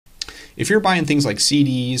if you're buying things like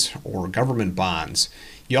CDs or government bonds,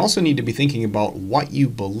 you also need to be thinking about what you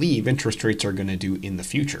believe interest rates are going to do in the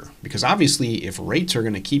future. Because obviously, if rates are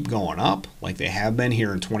going to keep going up, like they have been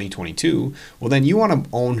here in 2022, well, then you want to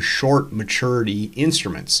own short maturity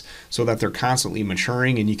instruments so that they're constantly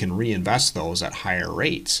maturing and you can reinvest those at higher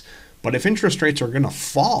rates. But if interest rates are going to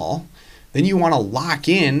fall, then you want to lock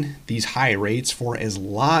in these high rates for as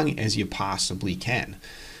long as you possibly can.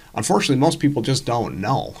 Unfortunately, most people just don't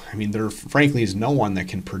know. I mean, there frankly is no one that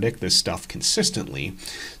can predict this stuff consistently.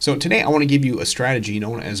 So today I want to give you a strategy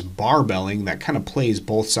known as barbelling that kind of plays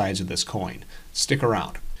both sides of this coin. Stick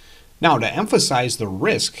around. Now, to emphasize the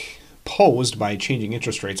risk posed by changing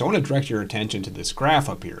interest rates, I want to direct your attention to this graph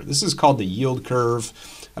up here. This is called the yield curve.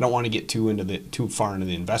 I don't want to get too far into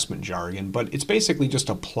the investment jargon, but it's basically just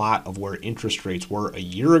a plot of where interest rates were a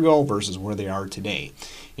year ago versus where they are today.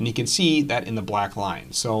 And you can see that in the black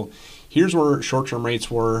line. So here's where short-term rates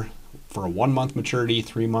were for a 1-month maturity,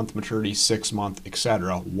 3-month maturity, 6-month,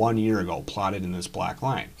 etc. 1 year ago, plotted in this black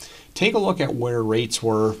line. Take a look at where rates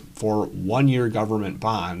were for 1-year government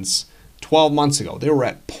bonds 12 months ago. They were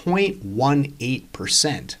at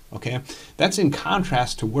 0.18%. Okay, that's in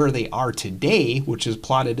contrast to where they are today, which is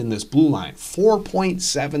plotted in this blue line,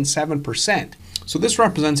 4.77%. So this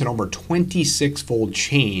represents an over 26-fold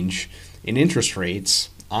change in interest rates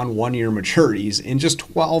on 1-year maturities in just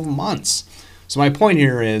 12 months. So my point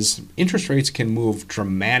here is interest rates can move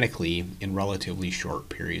dramatically in relatively short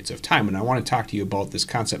periods of time. And I want to talk to you about this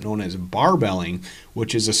concept known as barbelling,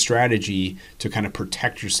 which is a strategy to kind of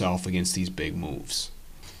protect yourself against these big moves.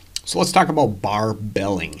 So let's talk about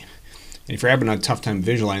barbelling. And if you're having a tough time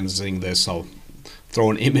visualizing this, I'll throw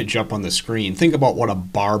an image up on the screen. Think about what a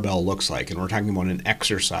barbell looks like. And we're talking about an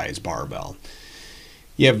exercise barbell.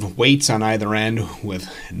 You have weights on either end with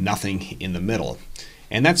nothing in the middle.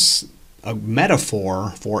 And that's a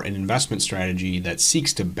metaphor for an investment strategy that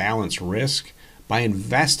seeks to balance risk by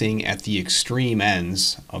investing at the extreme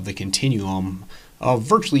ends of the continuum of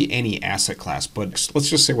virtually any asset class. But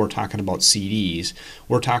let's just say we're talking about CDs.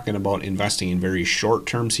 We're talking about investing in very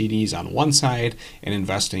short-term CDs on one side and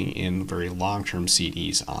investing in very long-term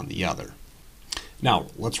CDs on the other. Now,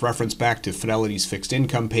 let's reference back to Fidelity's fixed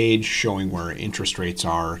income page showing where interest rates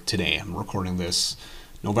are today. I'm recording this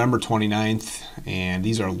November 29th, and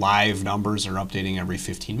these are live numbers. They're updating every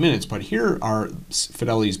 15 minutes. But here are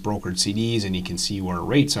Fidelity's brokered CDs, and you can see where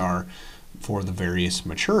rates are for the various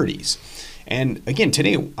maturities. And again,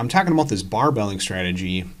 today I'm talking about this barbelling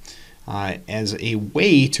strategy as a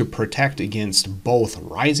way to protect against both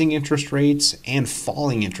rising interest rates and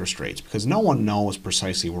falling interest rates, because no one knows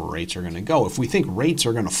precisely where rates are going to go. If we think rates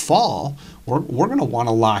are going to fall, we're going to want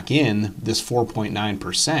to lock in this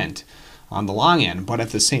 4.9% on the long end. But at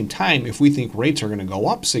the same time, if we think rates are going to go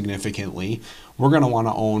up significantly, we're going to want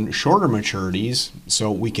to own shorter maturities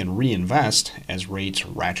so we can reinvest as rates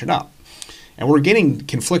ratchet up. And we're getting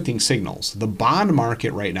conflicting signals. The bond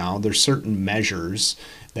market right now, there's certain measures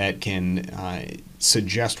that can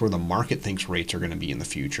suggest where the market thinks rates are going to be in the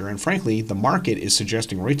future. And frankly, the market is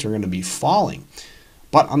suggesting rates are going to be falling.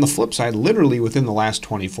 But on the flip side, literally within the last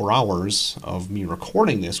 24 hours of me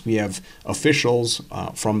recording this, we have officials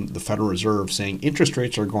from the Federal Reserve saying interest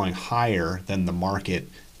rates are going higher than the market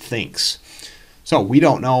thinks. So we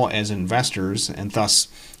don't know as investors, and thus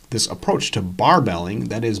this approach to barbelling,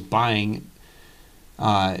 that is buying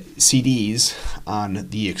CDs on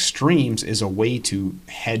the extremes, is a way to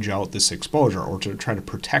hedge out this exposure or to try to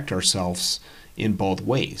protect ourselves in both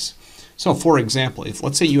ways. So for example, if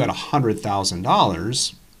let's say you had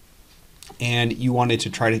 $100,000 and you wanted to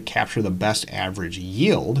try to capture the best average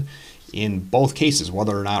yield in both cases,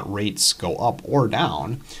 whether or not rates go up or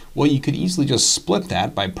down, well, you could easily just split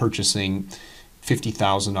that by purchasing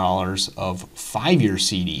 $50,000 of 5-year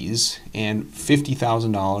CDs and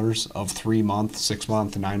 $50,000 of 3-month,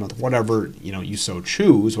 6-month, 9-month, whatever you so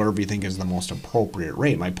choose, whatever you think is the most appropriate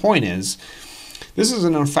rate. My point is, this is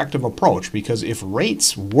an effective approach because if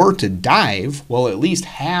rates were to dive, well, at least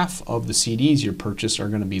half of the CDs you purchase are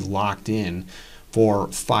going to be locked in for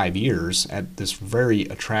 5 years at this very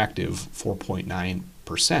attractive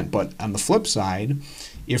 4.9%. But on the flip side,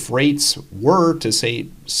 if rates were to say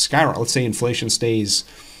skyrocket, let's say inflation stays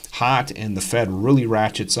hot and the Fed really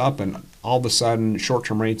ratchets up and all of a sudden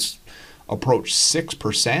short-term rates approach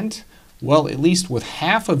 6%, well, at least with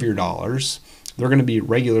half of your dollars, they're going to be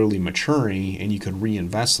regularly maturing and you could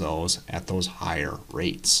reinvest those at those higher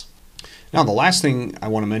rates. Now, the last thing I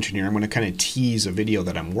want to mention here, I'm going to kind of tease a video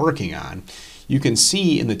that I'm working on. You can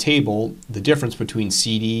see in the table the difference between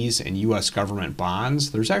CDs and U.S. government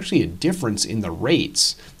bonds. There's actually a difference in the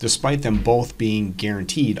rates, despite them both being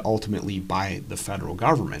guaranteed ultimately by the federal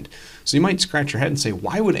government. So you might scratch your head and say,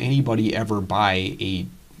 why would anybody ever buy a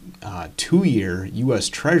 2-year U.S.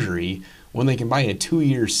 Treasury when they can buy a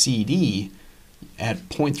 2-year CD at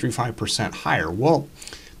 0.35% higher? Well,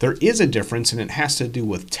 there is a difference, and it has to do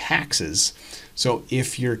with taxes. So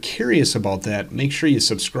if you're curious about that, make sure you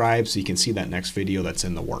subscribe so you can see that next video that's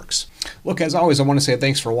in the works. Look, as always, I want to say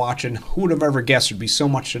thanks for watching. Who would have ever guessed there'd be so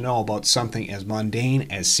much to know about something as mundane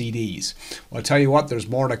as CDs? Well, I'll tell you what, there's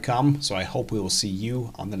more to come, so I hope we will see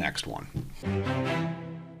you on the next one.